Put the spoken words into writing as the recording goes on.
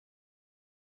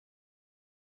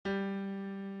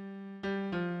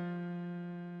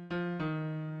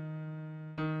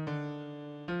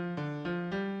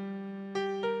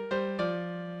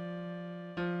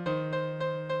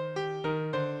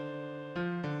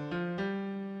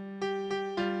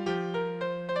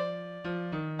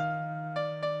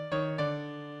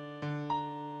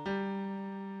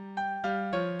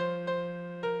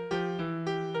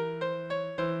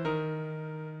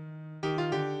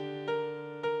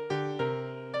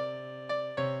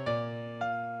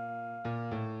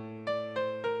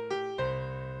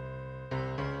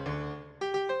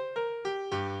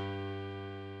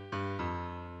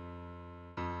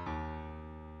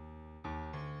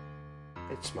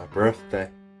It's my birthday.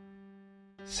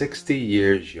 60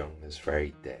 years young this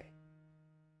very day.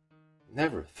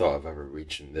 Never thought of ever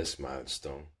reaching this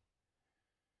milestone.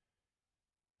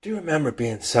 Do you remember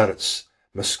being sat at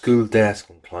my school desk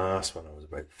in class when I was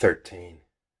about 13?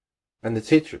 And the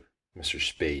teacher, Mr.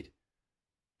 Speed,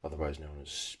 otherwise known as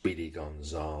Speedy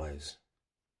Gonzales,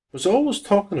 was always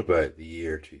talking about the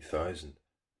year 2000.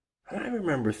 And I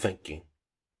remember thinking,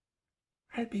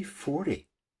 I'd be 40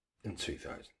 in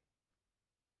 2000.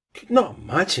 Could not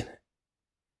imagine it.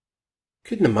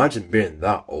 Couldn't imagine being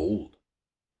that old.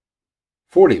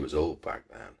 40 was old back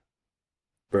then.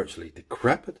 Virtually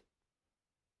decrepit.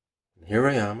 And here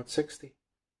I am at 60.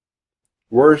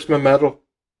 Where's my medal?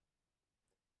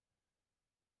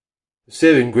 The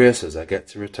saving grace is I get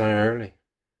to retire early.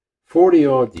 40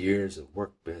 odd years of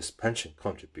work-based pension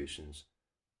contributions,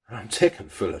 and I'm taking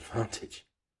full advantage.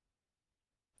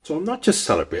 So I'm not just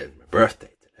celebrating my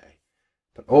birthday today,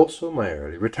 but also my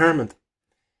early retirement.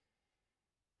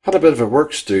 Had a bit of a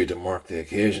work stew to mark the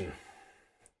occasion.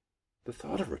 The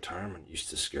thought of retirement used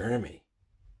to scare me.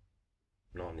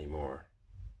 Not anymore.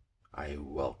 I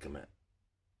welcome it.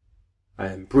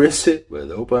 I embrace it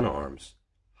with open arms.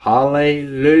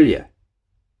 Hallelujah.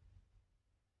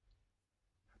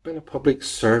 I've been a public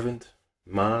servant,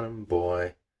 man and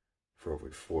boy, for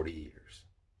over 40 years.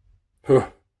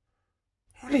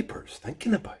 Hardly worth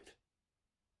thinking about.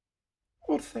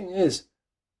 Odd thing is,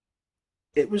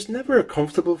 it was never a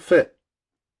comfortable fit.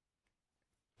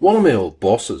 One of my old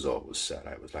bosses always said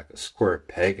I was like a square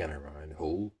peg in a round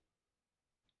hole.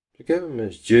 To give him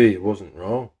his due, he wasn't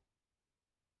wrong.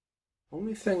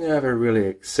 Only thing I ever really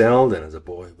excelled in as a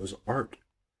boy was art.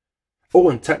 Oh,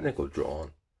 and technical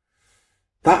drawing.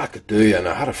 That I could do, and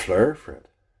I had a flair for it.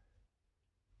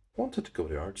 Wanted to go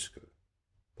to art school,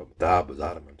 but my dad was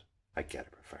adamant I'd get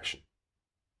a profession.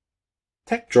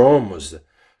 Tech drawing was the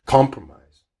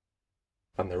compromise.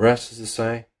 And the rest, as they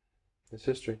say, is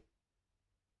history.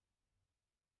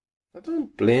 I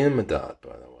don't blame my dad,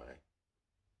 by the way.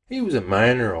 He was a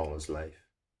miner all his life.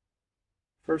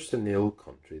 First in the old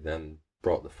country, then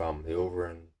brought the family over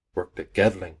and worked at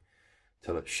Gedling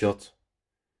till it shut.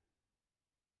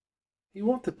 He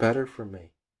wanted better for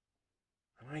me,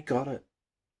 and I got it,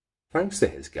 thanks to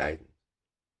his guidance.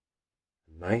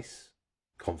 A nice,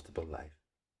 comfortable life.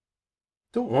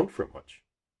 Don't want for much.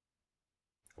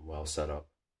 I'm well set up.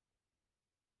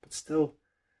 But still,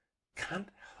 can't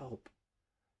help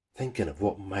thinking of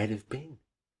what might have been.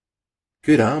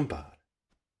 Good and bad.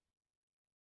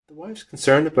 The wife's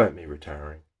concerned about me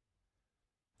retiring.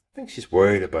 I think she's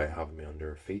worried about having me under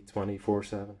her feet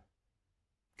 24/7.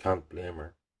 Can't blame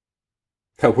her.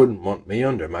 I wouldn't want me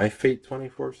under my feet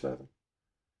 24/7.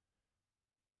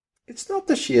 It's not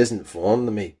that she isn't fond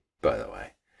of me, by the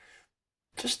way.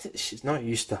 Just that she's not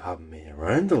used to having me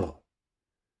around a lot.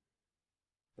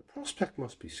 The prospect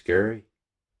must be scary.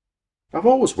 I've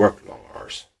always worked long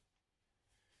hours.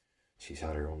 She's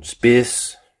had her own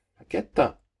space. I get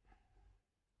that.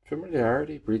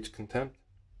 Familiarity breeds contempt.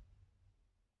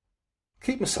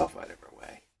 Keep myself out of her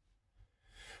way.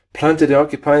 Plenty to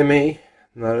occupy me,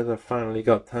 now that I've finally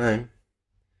got time.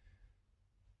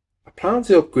 I plan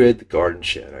to upgrade the garden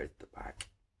shed out the back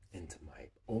into my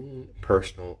own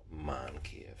personal man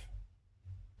cave,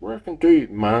 where I can do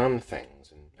man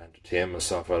things and entertain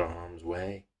myself out of harm's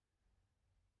way.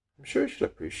 I'm sure she'll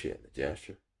appreciate the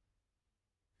gesture.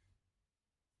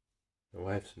 My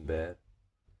wife's in bed.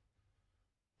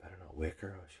 Better not wake her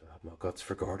or she'll have my guts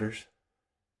for garters.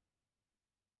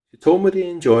 She told me to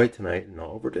enjoy tonight and not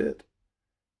overdo it.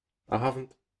 I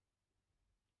haven't.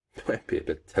 Might be a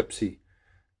bit tipsy,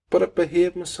 but I've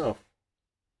behaved myself.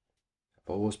 I've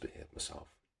always behaved myself.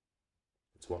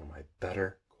 It's one of my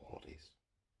better qualities.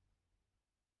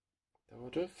 Though I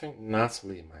do think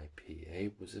Natalie, my PA,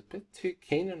 was a bit too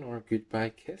keen on our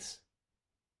goodbye kiss.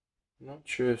 I'm not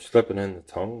sure if slipping in the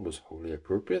tongue was wholly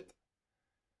appropriate.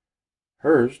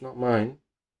 Hers, not mine.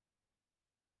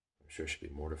 I'm sure she'll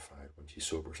be mortified when she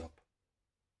sobers up.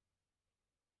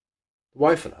 The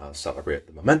wife and I'll celebrate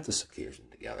the momentous occasion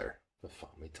together with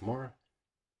family tomorrow.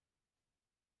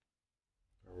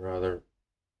 Or rather,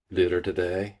 later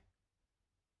today.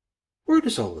 Where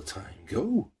does all the time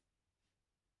go?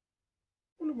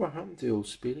 Wonder what happened to old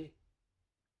Speedy.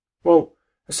 Well,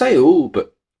 I say old,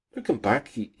 but looking back,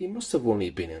 he must have only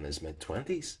been in his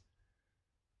mid-20s.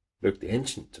 Looked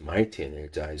ancient to my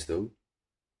teenage eyes, though.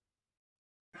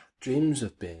 I had dreams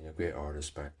of being a great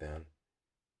artist back then.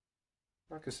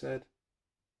 Like I said,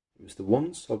 it was the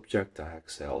one subject I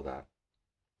excelled at,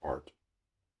 art.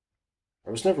 I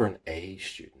was never an A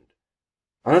student,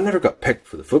 and I never got picked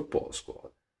for the football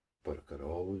squad, but I could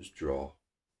always draw.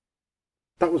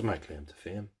 That was my claim to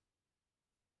fame.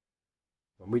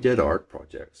 When we did art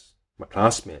projects, my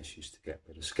classmates used to get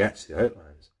me to sketch the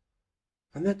outlines,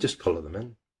 and they'd just colour them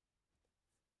in.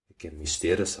 It gave me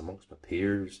status amongst my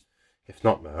peers, if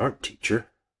not my art teacher,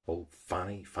 old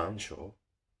Fanny Fanshawe.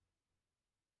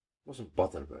 Wasn't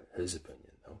bothered about his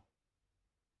opinion, though.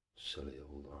 Silly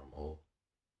old armhole.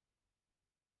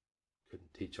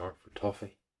 Couldn't teach art for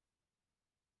toffee.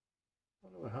 I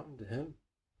wonder what happened to him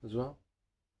as well.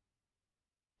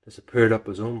 Disappeared up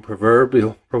his own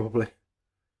proverbial, probably.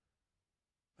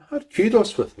 I had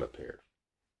kudos with him appeared.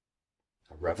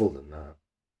 I revelled in that.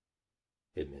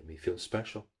 It made me feel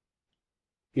special.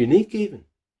 Unique even.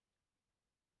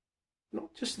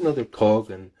 Not just another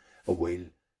cog in a wheel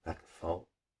that fell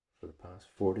for the past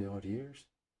 40-odd years.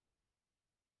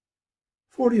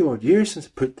 40-odd years since I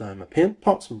put down my paint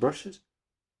pots and brushes.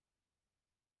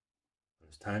 And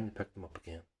it's time to pick them up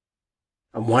again.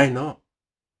 And why not?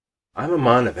 I'm a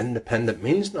man of independent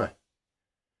means now.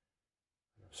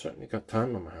 I've certainly got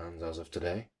time on my hands as of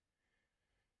today.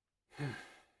 I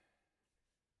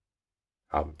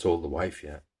haven't told the wife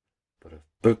yet, but I've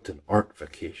booked an art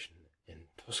vacation in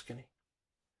Tuscany.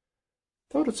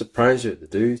 Thought I'd surprise her at the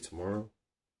do tomorrow.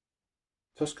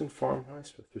 Tuscan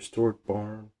farmhouse with restored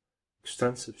barn,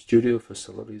 extensive studio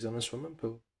facilities and a swimming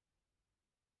pool.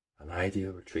 An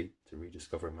ideal retreat to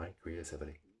rediscover my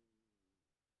creativity.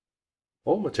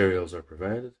 All materials are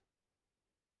provided.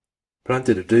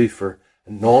 Plenty to do for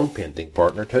a non-painting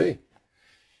partner too.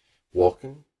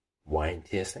 Walking, wine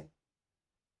tasting,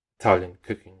 Italian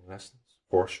cooking lessons,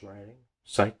 horse riding,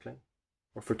 cycling,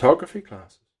 or photography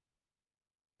classes.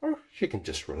 Or she can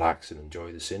just relax and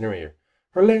enjoy the scenery,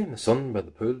 or lay in the sun by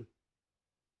the pool.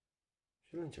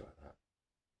 She'll enjoy that.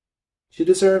 She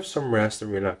deserves some rest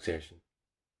and relaxation.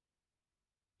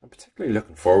 I'm particularly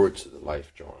looking forward to the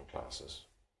life drawing classes.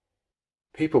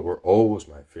 People were always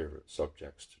my favourite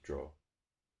subjects to draw.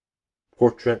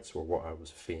 Portraits were what I was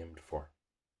famed for.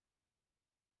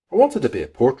 I wanted to be a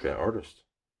portrait artist,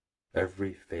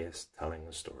 every face telling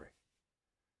a story.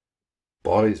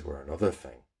 Bodies were another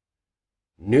thing.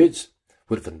 Nudes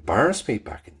would have embarrassed me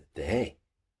back in the day.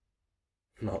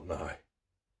 Not now.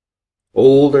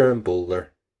 Older and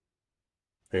bolder.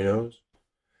 Who knows?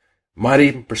 Might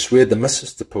even persuade the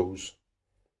missus to pose.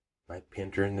 Might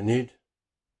paint her in the nude.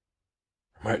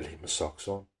 Or might leave my socks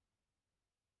on.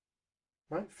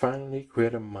 Might finally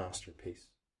create a masterpiece.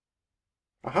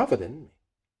 I have it in me.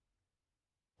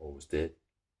 Always did.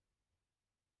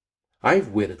 I've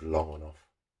waited long enough.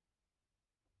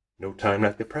 No time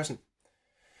like the present.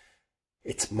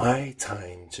 It's my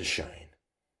time to shine.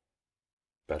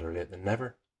 Better late than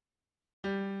never.